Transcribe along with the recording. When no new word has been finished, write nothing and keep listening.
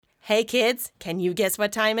Hey kids, can you guess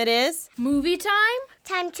what time it is? Movie time?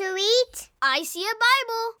 Time to eat. I see a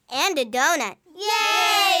Bible. And a donut.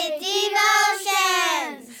 Yay!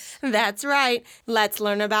 Devotions! That's right. Let's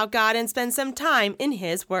learn about God and spend some time in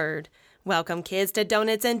His Word. Welcome, kids, to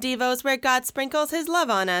Donuts and Devos, where God sprinkles His love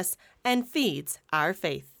on us and feeds our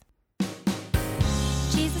faith.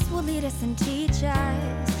 Jesus will lead us and teach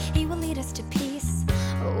us. He will lead us to peace.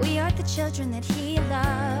 We are the children that He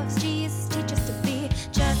loves. Jesus, teach us to be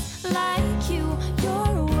just like You.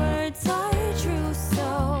 Your words are true,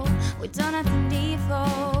 so with donuts and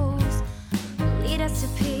devos, lead us to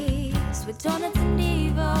peace. With donuts and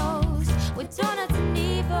devos, with donuts and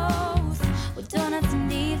devos, with donuts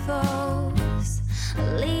and devos,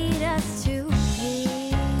 lead us to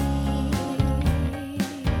peace.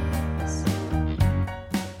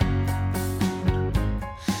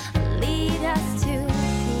 Lead us to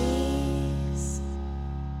peace.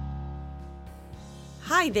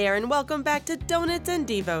 Hi there, and welcome back to Donuts and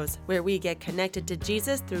Devos, where we get connected to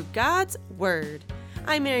Jesus through God's Word.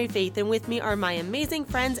 I'm Mary Faith, and with me are my amazing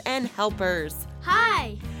friends and helpers.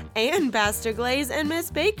 Hi. And Pastor Glaze and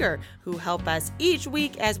Miss Baker, who help us each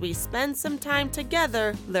week as we spend some time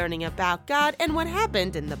together learning about God and what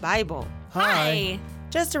happened in the Bible. Hi.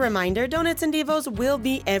 Just a reminder, Donuts and Devos will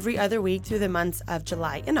be every other week through the months of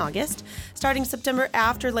July and August. Starting September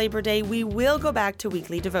after Labor Day, we will go back to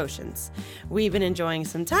weekly devotions. We've been enjoying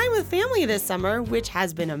some time with family this summer, which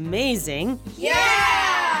has been amazing.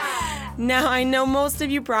 Yeah! Now, I know most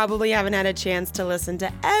of you probably haven't had a chance to listen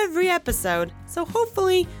to every episode, so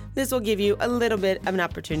hopefully this will give you a little bit of an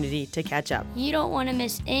opportunity to catch up. You don't want to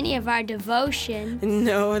miss any of our devotion.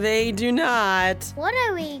 No, they do not. What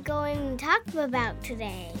are we going to talk about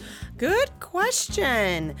today? Good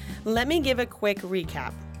question. Let me give a quick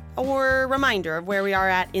recap or reminder of where we are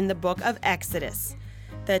at in the book of Exodus.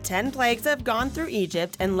 The 10 plagues have gone through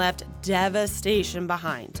Egypt and left devastation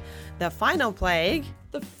behind. The final plague...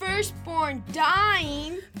 The firstborn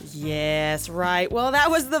dying. Yes, right. Well,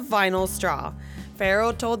 that was the final straw.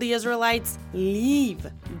 Pharaoh told the Israelites, leave.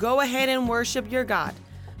 Go ahead and worship your God.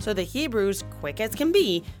 So the Hebrews, quick as can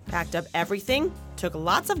be, packed up everything, took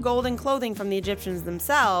lots of gold and clothing from the Egyptians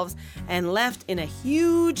themselves, and left in a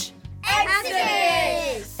huge...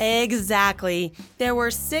 Exodus! Exactly. There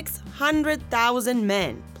were 600,000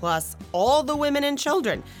 men, plus all the women and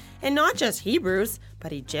children. And not just Hebrews,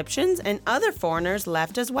 but Egyptians and other foreigners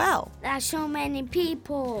left as well. That's so many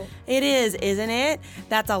people. It is, isn't it?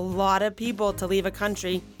 That's a lot of people to leave a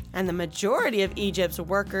country, and the majority of Egypt's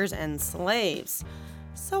workers and slaves.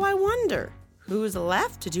 So I wonder, who's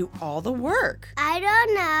left to do all the work? I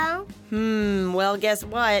don't know. Well, guess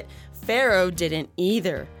what? Pharaoh didn't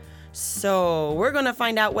either. So we're going to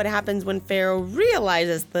find out what happens when Pharaoh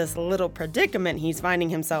realizes this little predicament he's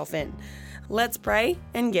finding himself in. Let's pray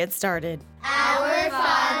and get started. Our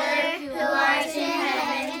Father, who art in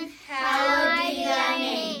heaven, hallowed be thy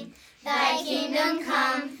name. Thy kingdom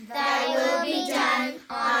come, thy will be done,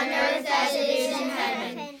 on earth as it is in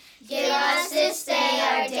heaven. Give us this day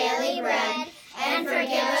our daily bread, and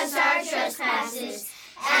forgive us our trespasses,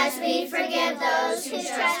 as we forgive those who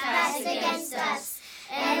trespass against us.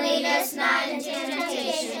 And lead us not into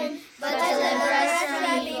temptation, but deliver us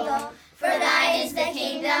from evil. For thine is the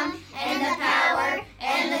kingdom, and the power,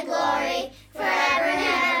 and the glory, forever and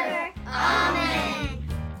ever. Amen.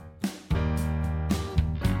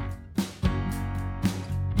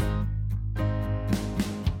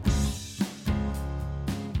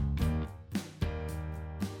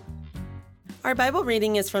 Our Bible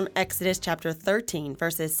reading is from Exodus chapter 13,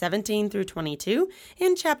 verses 17 through 22,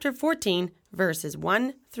 and chapter 14, verses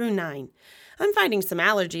 1 through 9. I'm fighting some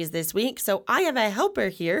allergies this week, so I have a helper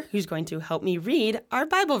here who's going to help me read our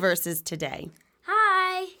Bible verses today.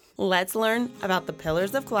 Hi. Let's learn about the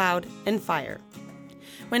pillars of cloud and fire.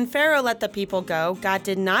 When Pharaoh let the people go, God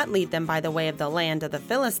did not lead them by the way of the land of the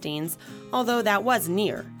Philistines, although that was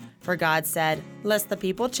near. For God said, lest the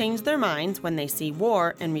people change their minds when they see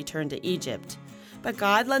war and return to Egypt. But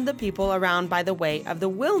God led the people around by the way of the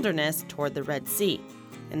wilderness toward the Red Sea.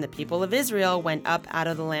 And the people of Israel went up out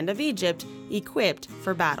of the land of Egypt, equipped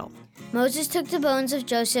for battle. Moses took the bones of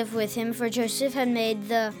Joseph with him, for Joseph had made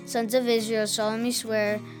the sons of Israel solemnly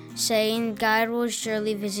swear, saying, God will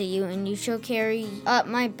surely visit you, and you shall carry up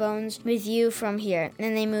my bones with you from here.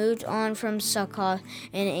 And they moved on from Succoth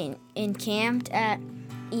and encamped at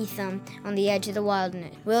Etham on the edge of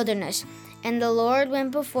the wilderness. And the Lord went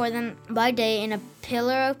before them by day in a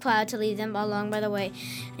pillar of cloud to lead them along by the way,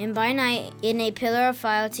 and by night in a pillar of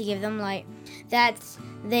fire to give them light, that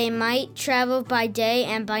they might travel by day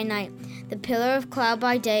and by night. The pillar of cloud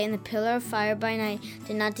by day and the pillar of fire by night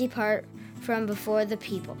did not depart from before the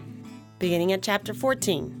people. Beginning at chapter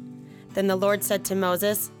 14. Then the Lord said to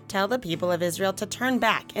Moses, "Tell the people of Israel to turn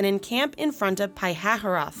back and encamp in front of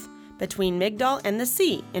Pi-hahiroth, between Migdol and the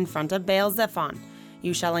sea, in front of Baal-zephon.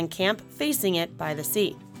 You shall encamp facing it by the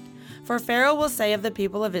sea. For Pharaoh will say of the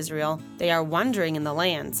people of Israel, they are wandering in the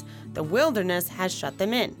lands. The wilderness has shut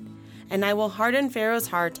them in. And I will harden Pharaoh's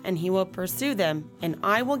heart, and he will pursue them, and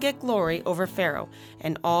I will get glory over Pharaoh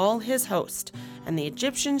and all his host, and the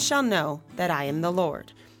Egyptians shall know that I am the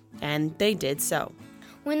Lord." And they did so.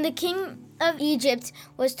 When the king of Egypt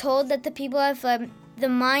was told that the people had fled, the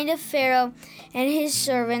mind of Pharaoh and his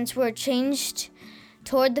servants were changed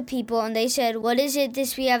toward the people, and they said, "What is it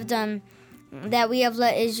this we have done, that we have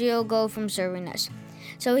let Israel go from serving us?"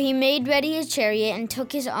 So he made ready his chariot and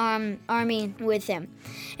took his army with him.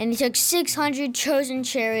 And he took 600 chosen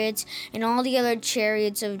chariots and all the other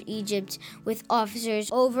chariots of Egypt with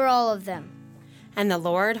officers over all of them. And the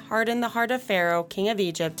Lord hardened the heart of Pharaoh, king of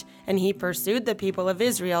Egypt, and he pursued the people of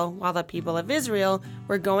Israel, while the people of Israel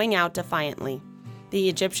were going out defiantly. The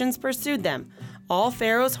Egyptians pursued them, all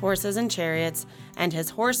Pharaoh's horses and chariots, and his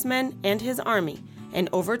horsemen and his army, and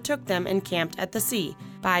overtook them and camped at the sea,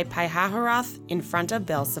 by Pi-hahiroth, in front of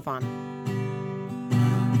Baal-zephon.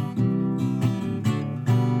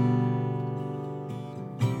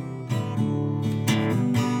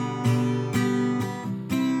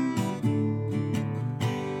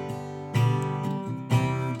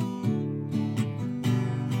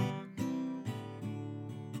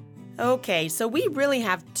 Okay, so we really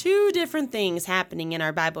have two different things happening in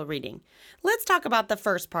our Bible reading. Let's talk about the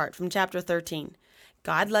first part from chapter 13.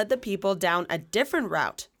 God led the people down a different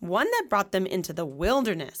route, one that brought them into the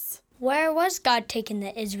wilderness. Where was God taking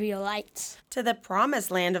the Israelites? To the promised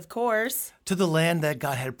land, of course. To the land that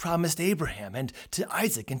God had promised Abraham and to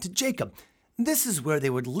Isaac and to Jacob. This is where they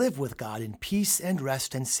would live with God in peace and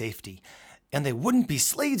rest and safety. And they wouldn't be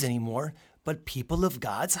slaves anymore, but people of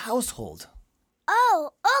God's household.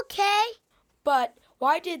 Oh, okay. But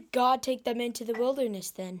why did God take them into the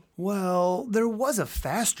wilderness then? Well, there was a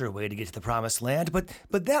faster way to get to the promised land, but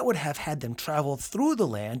that would have had them travel through the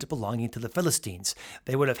land belonging to the Philistines.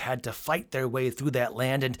 They would have had to fight their way through that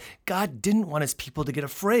land, and God didn't want his people to get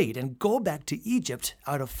afraid and go back to Egypt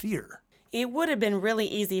out of fear. It would have been really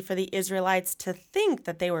easy for the Israelites to think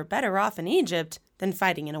that they were better off in Egypt than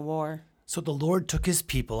fighting in a war. So the Lord took his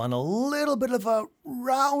people on a little bit of a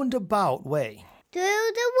roundabout way. Through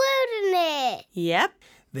the wilderness. Yep.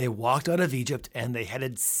 They walked out of Egypt and they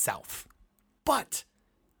headed south. But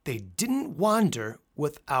they didn't wander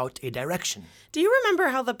without a direction. Do you remember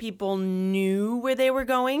how the people knew where they were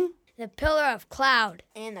going? The pillar of cloud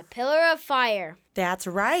And the pillar of fire. That's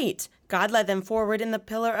right. God led them forward in the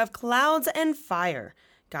pillar of clouds and fire.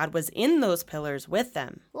 God was in those pillars with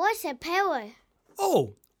them. What's a pillar?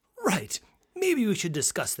 Oh, right. Maybe we should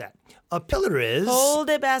discuss that. A pillar is... Hold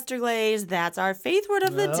it, Pastor Glaze. That's our faith word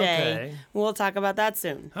of the day. Okay. We'll talk about that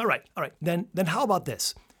soon. All right. Then how about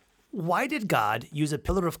this? Why did God use a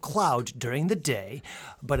pillar of cloud during the day,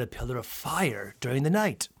 but a pillar of fire during the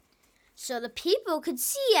night? So the people could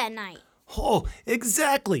see at night. Oh,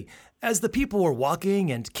 exactly. As the people were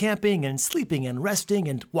walking and camping and sleeping and resting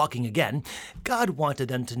and walking again, God wanted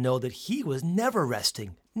them to know that he was never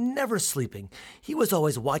resting, never sleeping. He was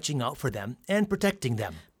always watching out for them and protecting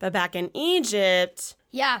them. But back in Egypt,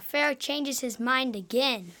 Yeah, Pharaoh changes his mind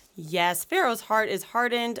again. yes, Pharaoh's heart is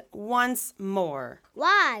hardened once more.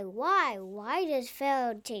 Why? Why does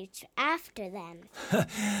Pharaoh chase after them?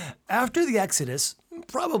 After the Exodus,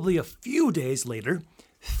 probably a few days later,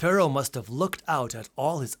 Pharaoh must have looked out at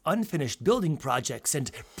all his unfinished building projects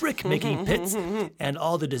and brick-making pits and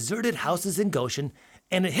all the deserted houses in Goshen,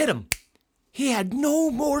 and it hit him. He had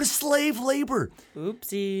no more slave labor.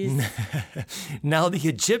 Oopsies. Now the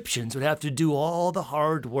Egyptians would have to do all the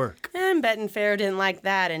hard work. And betting Pharaoh didn't like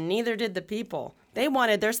that, and neither did the people. They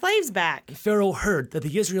wanted their slaves back. Pharaoh heard that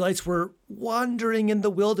the Israelites were wandering in the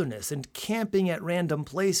wilderness and camping at random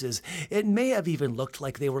places. It may have even looked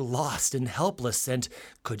like they were lost and helpless and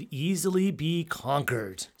could easily be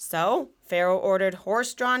conquered. So, Pharaoh ordered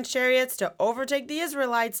horse-drawn chariots to overtake the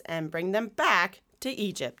Israelites and bring them back to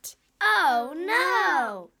Egypt. Oh,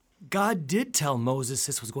 no. God did tell Moses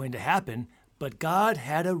this was going to happen, but God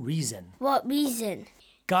had a reason. What reason?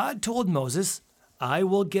 God told Moses, "I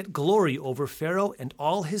will get glory over Pharaoh and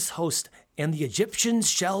all his host, and the Egyptians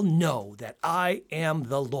shall know that I am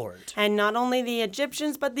the Lord." And not only the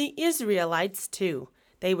Egyptians, but the Israelites too.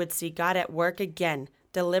 They would see God at work again,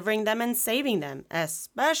 delivering them and saving them,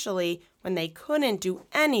 especially when they couldn't do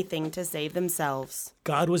anything to save themselves.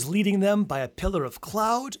 God was leading them by a pillar of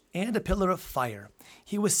cloud and a pillar of fire.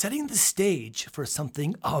 He was setting the stage for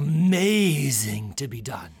something amazing to be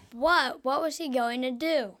done. What? What was he going to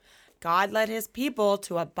do? God led his people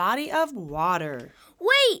to a body of water.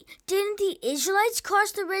 Wait, didn't the Israelites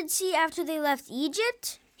cross the Red Sea after they left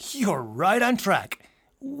Egypt? You're right on track.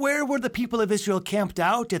 Where were the people of Israel camped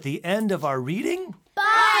out at the end of our reading?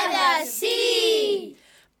 By the sea.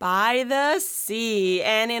 By the sea.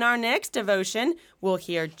 And in our next devotion, we'll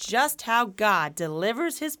hear just how God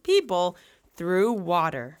delivers his people through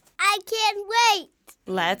water. I can't wait.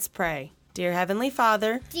 Let's pray. Dear Heavenly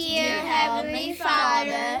Father, Dear Heavenly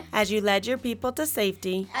Father, as you led your people to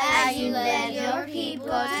safety as you led your people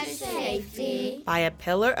to safety by a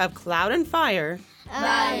pillar of cloud and fire,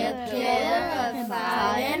 by a pillar of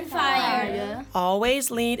cloud and fire,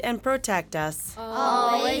 always lead and protect us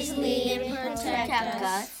always lead and protect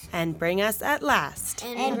us, and bring us at last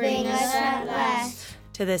and bring us at last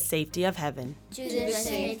to the safety of heaven. to the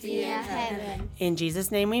safety of heaven. In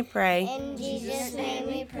Jesus' name we pray. In Jesus' name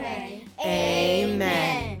we pray.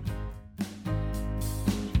 Amen.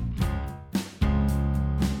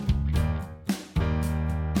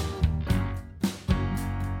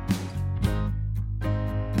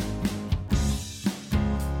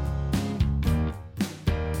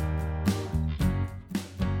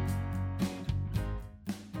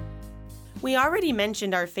 We already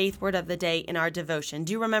mentioned our faith word of the day in our devotion.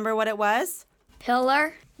 Do you remember what it was?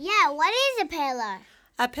 Pillar? Yeah, what is a pillar?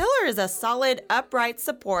 A pillar is a solid, upright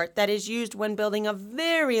support that is used when building a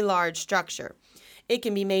very large structure. It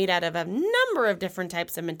can be made out of a number of different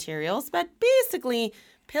types of materials, but basically,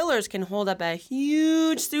 pillars can hold up a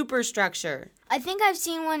huge superstructure. I think I've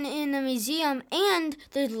seen one in a museum, and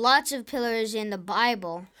there's lots of pillars in the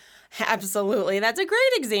Bible. Absolutely. That's a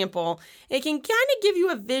great example. It can kind of give you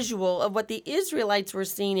a visual of what the Israelites were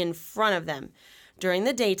seeing in front of them. During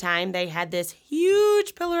the daytime, they had this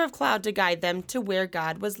huge pillar of cloud to guide them to where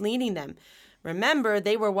God was leading them. Remember,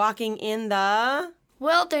 they were walking in the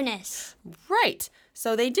Wilderness. right.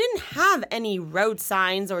 So they didn't have any road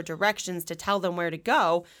signs or directions to tell them where to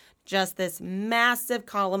go, just this massive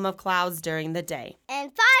column of clouds during the day.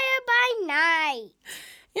 And fire by night.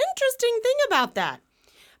 Interesting thing about that.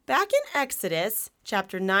 Back in Exodus,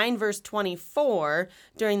 chapter 9, verse 24,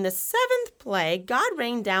 during the 7th plague, God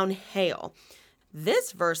rained down hail.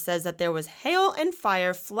 This verse says that there was hail and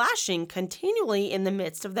fire flashing continually in the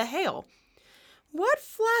midst of the hail. What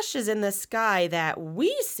flashes in the sky that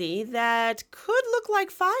we see that could look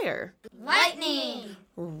like fire? Lightning.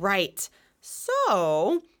 Right.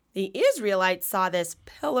 So, the Israelites saw this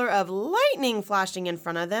pillar of lightning flashing in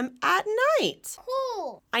front of them at night.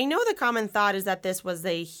 Cool. I know the common thought is that this was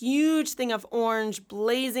a huge thing of orange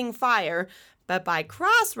blazing fire, but by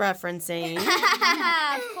cross-referencing,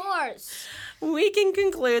 Of course. we can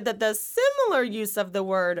conclude that the similar use of the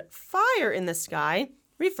word fire in the sky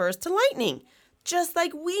refers to lightning, just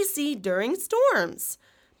like we see during storms.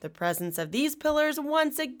 The presence of these pillars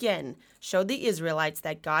once again showed the Israelites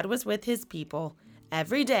that God was with his people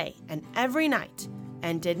every day and every night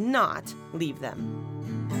and did not leave them.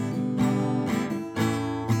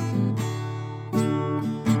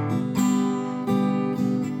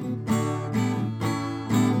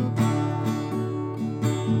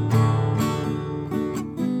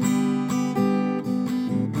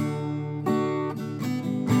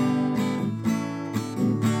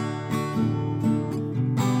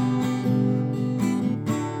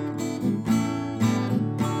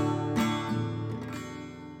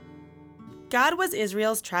 God was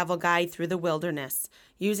Israel's travel guide through the wilderness.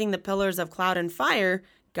 Using the pillars of cloud and fire,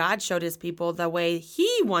 God showed his people the way he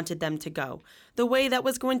wanted them to go, the way that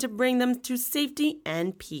was going to bring them to safety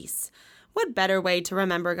and peace. What better way to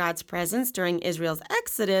remember God's presence during Israel's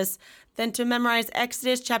Exodus than to memorize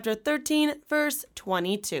Exodus chapter 13, verse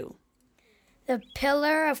 22. The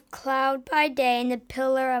pillar of cloud by day and the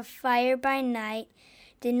pillar of fire by night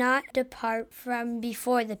did not depart from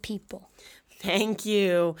before the people. Thank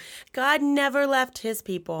you. God never left his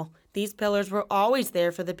people. These pillars were always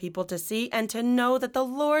there for the people to see and to know that the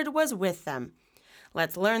Lord was with them.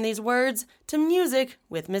 Let's learn these words to music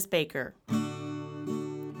with Miss Baker. The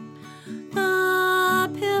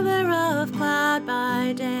pillar of cloud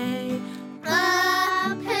by day,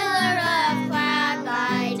 The pillar of cloud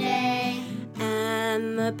by day,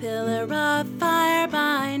 and the pillar of fire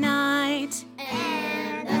by night,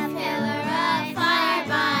 and the pillar of fire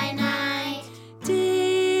by night,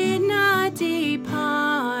 did not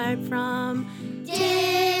depart from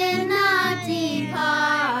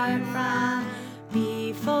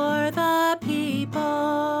before the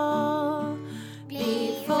people.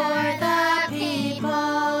 before the people.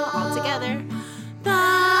 All together.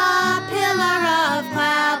 The pillar of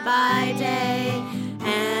cloud by day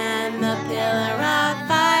and the pillar of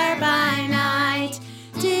fire by night.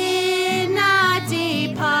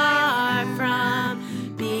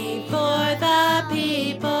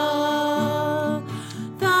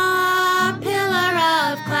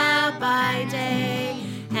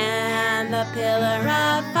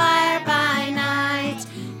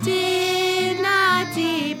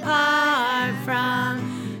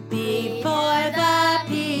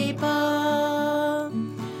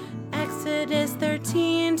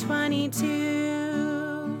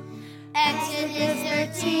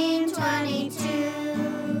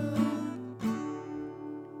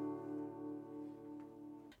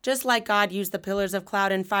 Just like God used the pillars of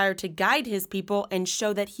cloud and fire to guide his people and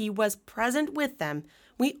show that he was present with them,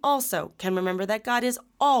 we also can remember that God is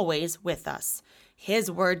always with us. His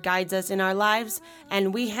word guides us in our lives,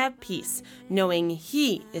 and we have peace, knowing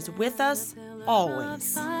he is with us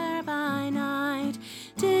always. Fire by night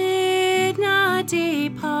did not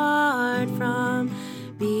depart from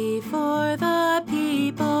before the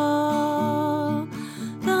people.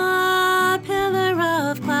 The pillar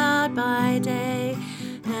of cloud by day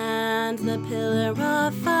and the pillar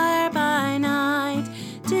of fire by night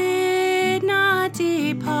did not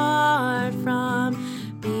depart from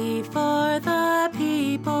before the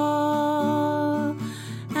people.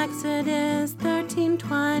 Exodus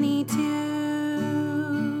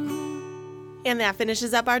 13:22. And that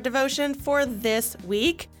finishes up our devotion for this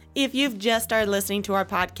week. If you've just started listening to our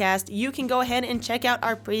podcast, you can go ahead and check out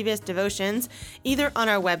our previous devotions either on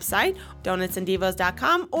our website,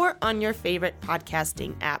 donutsanddevos.com, or on your favorite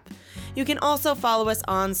podcasting app. You can also follow us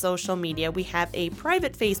on social media. We have a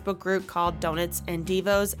private Facebook group called Donuts and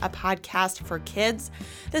Devos, a podcast for kids.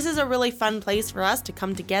 This is a really fun place for us to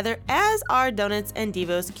come together as our Donuts and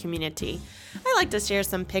Devos community. I like to share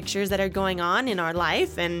some pictures that are going on in our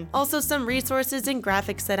life and also some resources and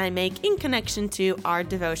graphics that I make in connection to our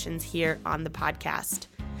devotions here on the podcast.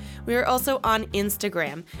 We are also on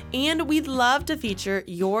Instagram, and we'd love to feature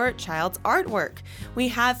your child's artwork. We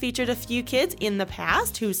have featured a few kids in the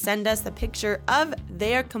past who send us a picture of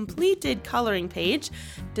their completed coloring page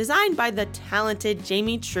designed by the talented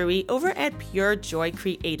Jamie Truey over at Pure Joy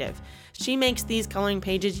Creative. She makes these coloring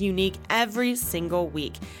pages unique every single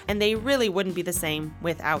week, and they really wouldn't be the same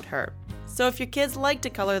without her. So if your kids like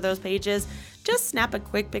to color those pages, just snap a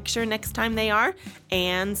quick picture next time they are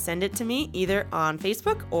and send it to me either on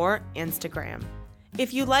Facebook or Instagram.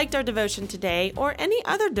 If you liked our devotion today or any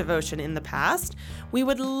other devotion in the past, we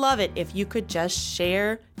would love it if you could just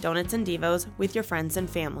share Donuts and Devos with your friends and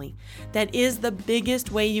family. That is the biggest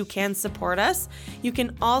way you can support us. You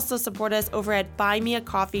can also support us over at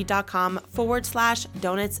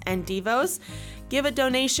buymeacoffee.com/Donuts and Devos. Give a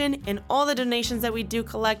donation, and all the donations that we do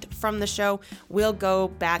collect from the show will go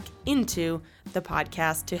back into the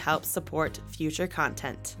podcast to help support future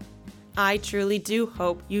content. I truly do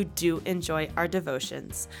hope you do enjoy our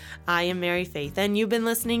devotions. I am Mary Faith, and you've been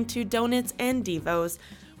listening to Donuts and Devos,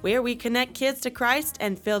 where we connect kids to Christ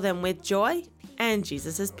and fill them with joy and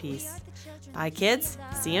Jesus' peace. Bye, kids.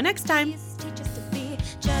 See you next time. Teach us to be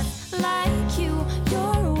just like you.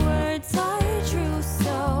 Your words are true,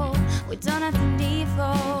 so with Donuts and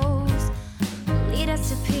Devos, lead us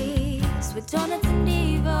to peace with Donuts and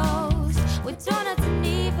Devos.